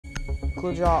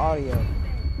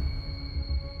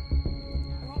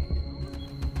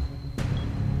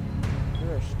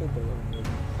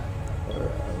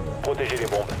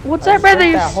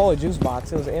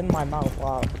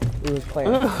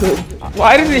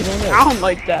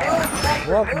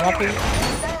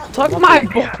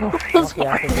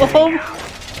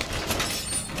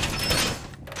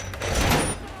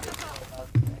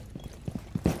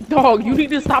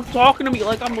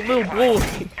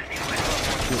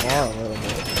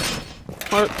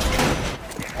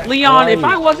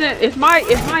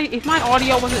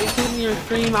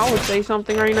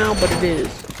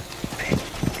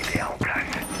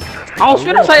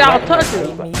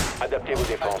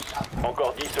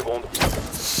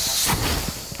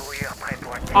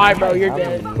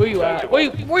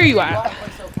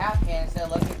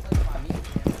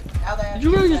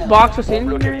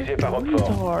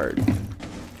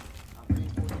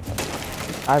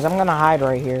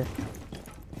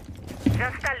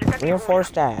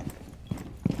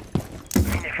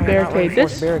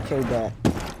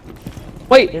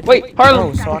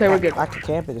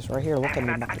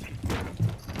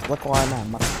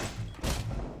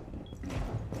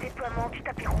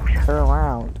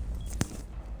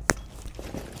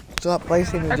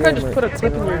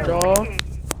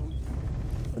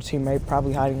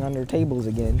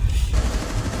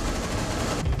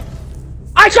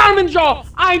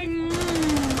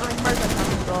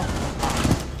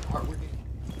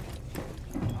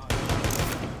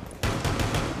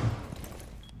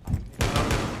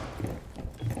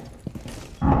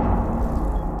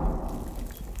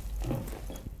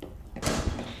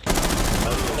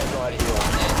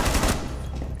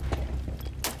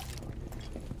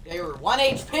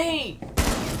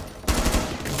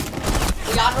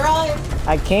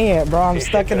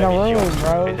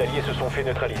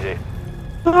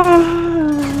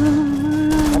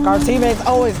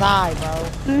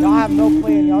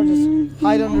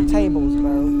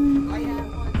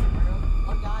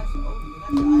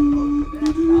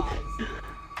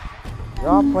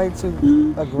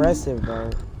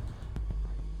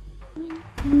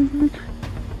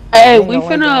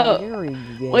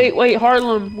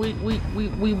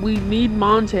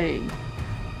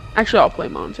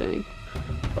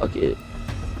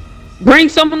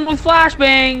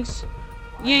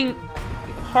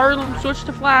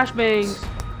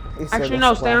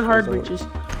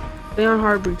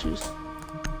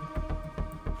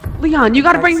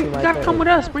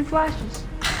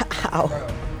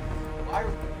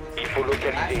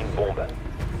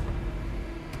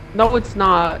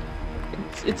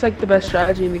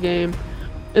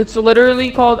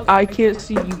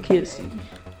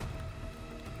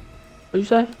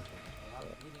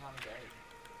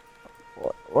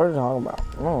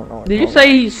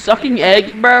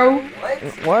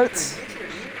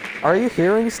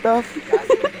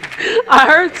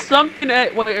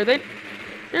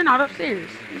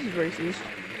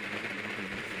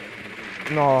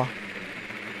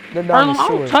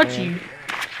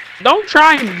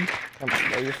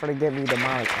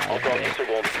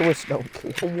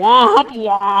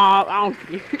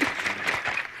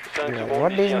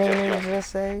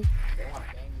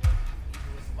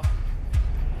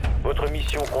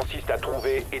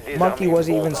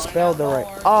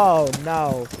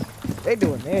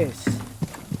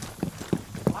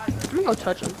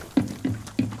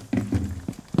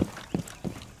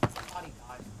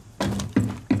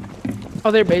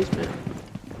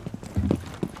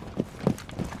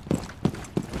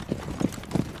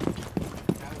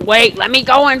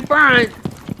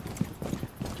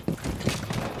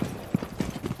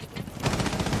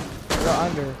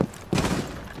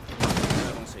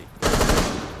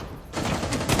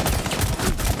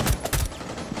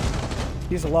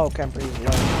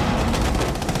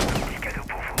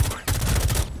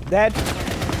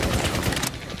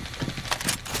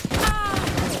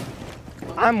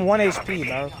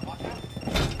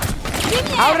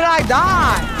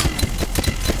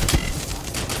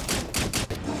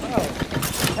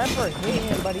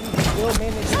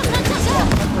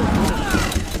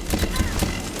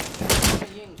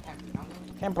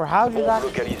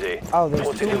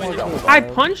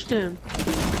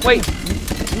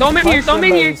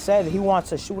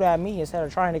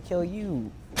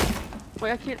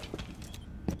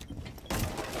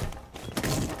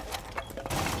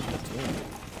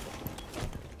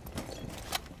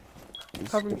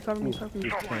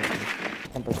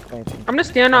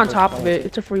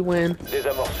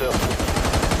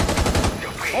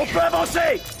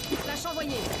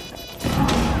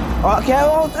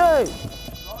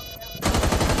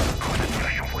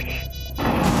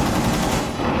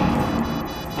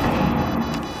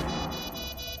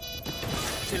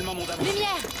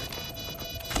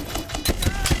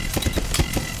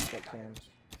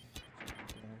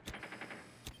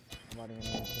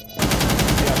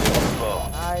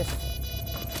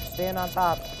stand on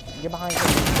top. Get behind him.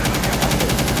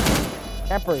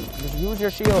 Kemper, just use your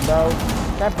shield, bro.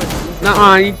 Kemper,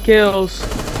 Nuh-uh, he kills.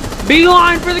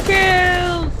 Beeline for the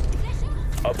kills!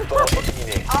 Op 4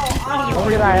 éliminé. When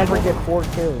did I ever get 4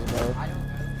 kills, bro?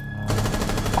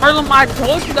 Harlem, I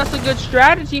told you that's a good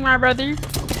strategy, my brother.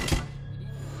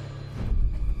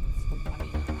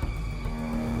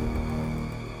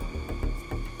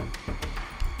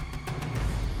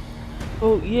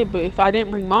 Oh, yeah, but if I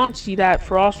didn't bring Monty, that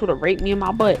Frost would have raped me in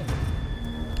my butt.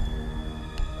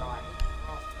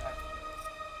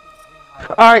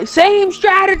 Alright, same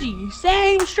strategy!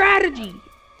 Same strategy!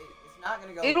 It's not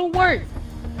gonna go. It'll work.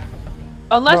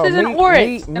 Unless Bro, it's an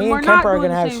Oryx, and me we're and not Kemper are doing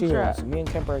gonna the have same shields. strat. Me and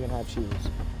Kemper are gonna have shields.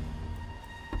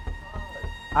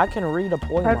 I can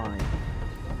redeploy mine.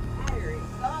 Battery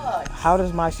sucks. How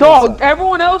does my shield Dog, suck?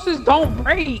 everyone else's don't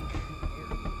break.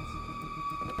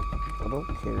 I don't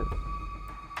care.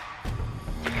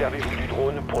 Servez-vous du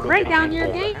drone pour Break down localiser your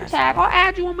une bombe. game tag. I'll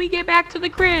add you when we get back to the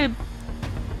crib.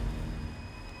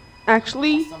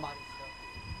 Actually,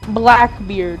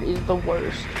 Blackbeard is the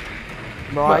worst.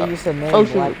 Bro, I used to name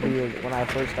Osa. Blackbeard when I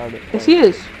first started. Yes, he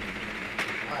is.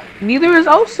 Neither is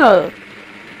Osa.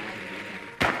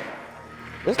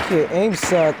 This kid aim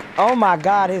suck. Oh my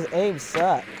god, his aim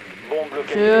suck. Bombe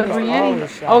localisée Yeah, par yeah. all the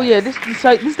shots. Oh yeah, this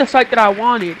is the site that I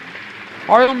wanted.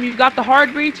 Harlem, you got the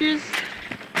hard breaches?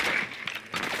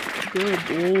 Good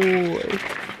boy.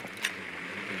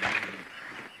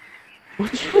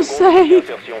 What'd you say?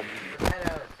 insertion.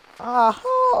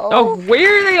 Oh,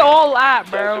 where are they all at,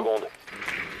 5 bro? secondes.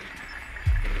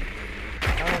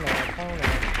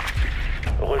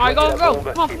 Alright, Rejoignez go, la go.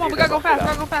 bombe Come on, et we gotta go fast,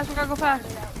 désamorcez-la. we gotta go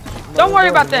fast. Don't worry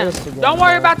about them. Don't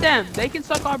worry about them. They can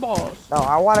suck our balls. No,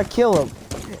 I wanna kill him.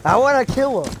 I wanna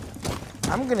kill him.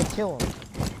 I'm gonna kill him.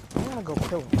 I'm gonna go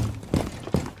kill him.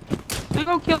 We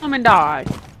go kill them and die.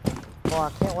 Well, I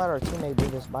can't let our teammate do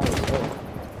this by himself.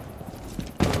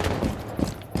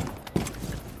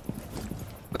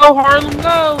 Go, Harlem,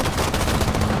 go.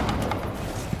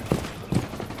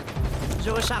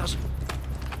 Je recharge.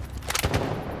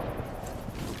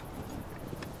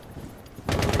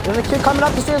 There's a kid coming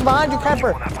up the stairs behind you,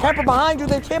 Kemper. Kemper behind you.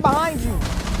 There's a kid behind you.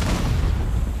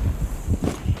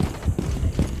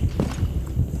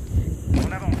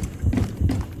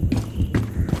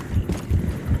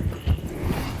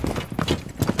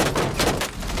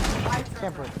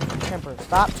 Kemper,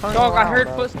 stop turning Dog, around, I heard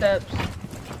bro. footsteps.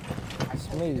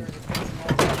 It's me.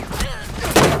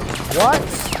 What?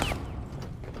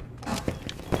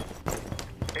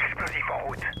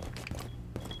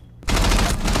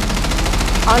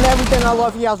 On everything I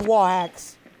love, he has wall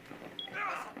hacks.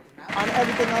 On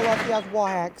everything I love, he has wall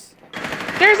hacks.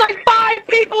 There's like 5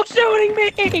 people shooting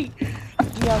me. He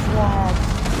has wall hacks.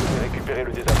 Récupérez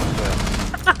le désamorceur.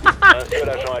 Un seul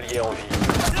agent allié en vie.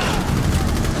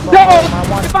 No,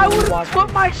 Kemper if I would have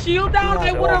put my shield down,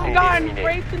 I would have gotten Eliminated.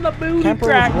 raped in the booty Kemper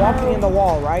was crack. walking in the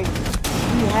wall, right?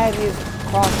 He had his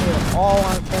crosshair all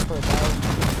on Kemper,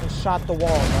 bro. And shot the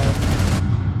wall, bro.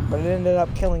 But it ended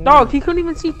up killing Dog, me. he couldn't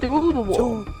even see through the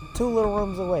wall. Two little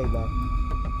rooms away, bro.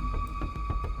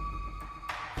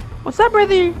 What's up,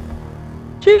 brother?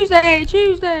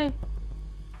 Tuesday.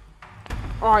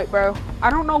 Alright, bro. I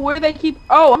don't know where they keep...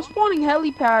 Oh, I'm spawning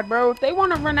helipad, bro. If they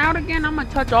want to run out again, I'm going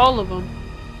to touch all of them.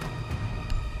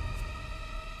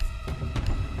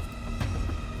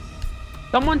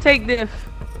 Someone take diff.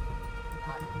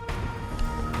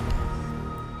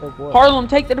 Take what? Harlem,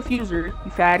 take the diffuser,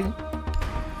 you fatty.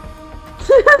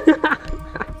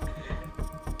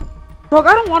 Dog,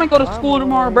 I don't want to go to school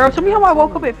tomorrow, bro. Tell me how I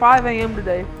woke up at 5 a.m.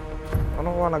 today. I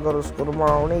don't want to go to school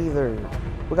tomorrow neither.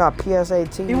 We got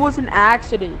PSAT It was an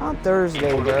accident. on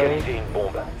Thursday, Pour bro. localiser une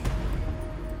bombe.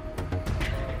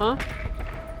 Huh?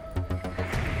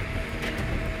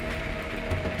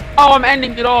 Oh, I'm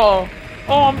ending it all.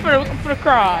 Oh, I'm gonna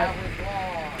cry.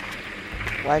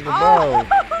 Like, bro.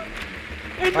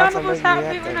 And none of us have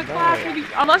it in a class with each,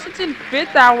 unless it's in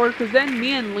 5th hour, because then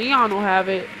me and Leon will have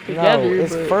it together. No,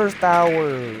 it's but- first hour.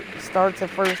 It starts at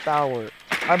first hour.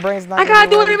 My brain's not. I gotta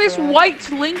do it ready in Miss for that.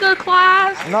 White's Linga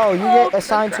class. No, you Oh, get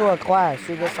assigned to a class.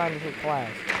 You get assigned to a class.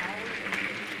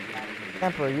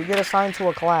 Kemper, you get assigned to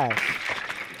a class.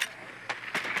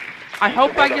 I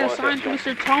hope I get assigned to Mr.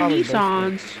 Tony Probably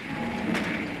Sans.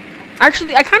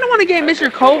 Actually, I kind of want to get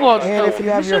Mr. Cobalt's And though. if you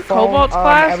have your Mr. phone, Cobalt's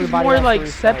class is everybody more has like to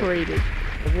restart. separated.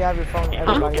 If you have your phone,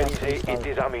 everybody has to Localiser et restart.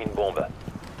 désarmer une bombe.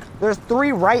 There's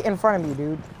 3 right in front of me,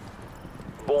 dude.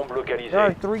 Bombe There are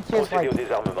localisée. 3 kids Procédez au like,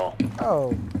 désarmement.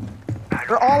 oh.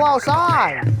 They're all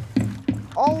outside.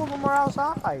 All of them are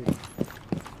outside.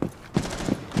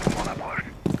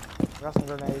 Got some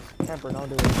grenades. Kemper, don't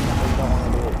do it. Kemper, don't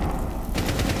want to do it.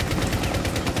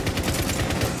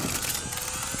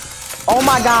 Oh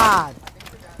my god!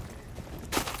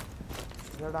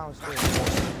 They're downstairs.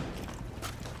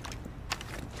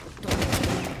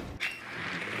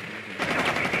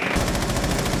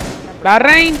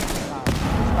 Bahrain.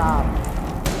 Stop.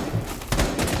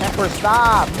 Temper,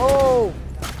 stop. Move.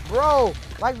 Bro,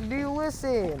 like, do you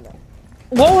listen?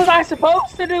 What was I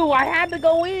supposed to do? I had to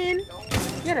go in. You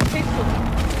gotta fix it.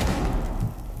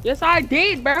 Yes, I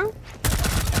did, bro.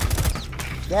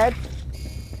 Dead?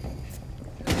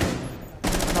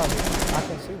 No, I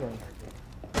can see them.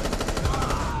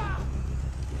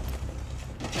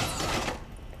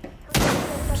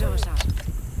 Je recharge.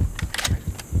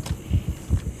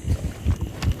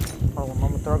 Oh, I'm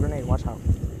gonna throw a grenade. Watch out.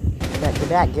 Get back, get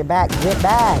back, get back, get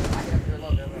back.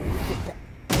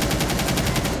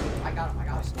 I got him.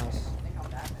 That's nice.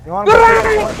 You want to go to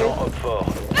Agent Roquefort.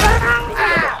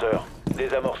 Le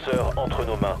désamorceur entre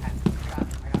nos mains.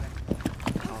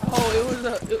 Oh,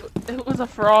 it was a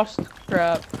frost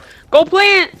trap. Go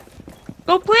plant!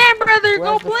 Go plant, brother! Go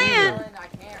Where's the plant! diffuser? I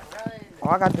can't run. Oh,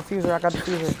 I got diffuser, I got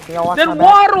diffuser. Can y'all watch my Then back?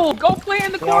 waddle! Go plant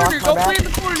in the Can y'all corner! watch Go my plant in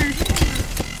back? the corner!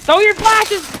 Throw your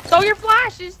flashes! Throw your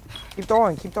flashes! Keep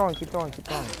throwing, keep throwing, keep throwing, keep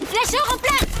throwing. Flasheur en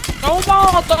place. Throw them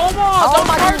all! Throw them all! How Don't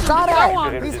am I charge getting them! shot Throw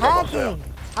at? 'em. He's hacking.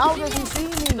 How does he see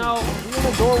me? No. He's in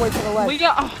the doorway to the left. We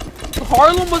got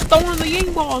Harlem was throwing the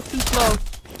ying balls too slow.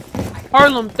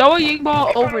 Harlem, throw a ying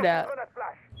ball over that.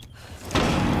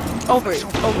 Over it.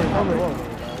 Over it. Over it.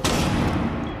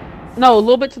 No, a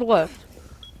little bit to the left.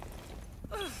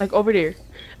 Like over there.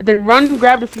 And then run and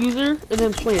grab the fuser and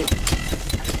then plant.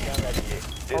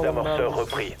 Désamorceur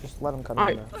repris. Just let him come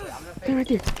Alright. in there. Get right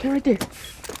there. Get right there.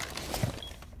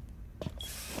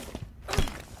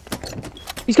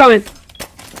 He's coming.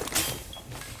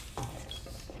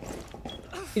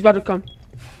 He's about to come.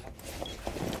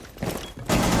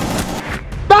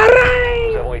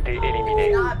 Nous avons été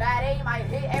éliminés. Not bad aim. I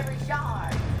hit every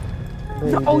shot.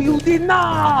 No, you did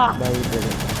not. No, you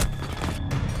didn't.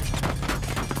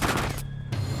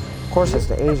 Of course, it's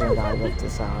the Asian guy left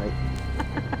this side.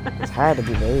 It had to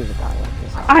be the Asian guy left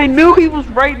this side. I knew he was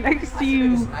right next to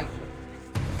you. Sniper.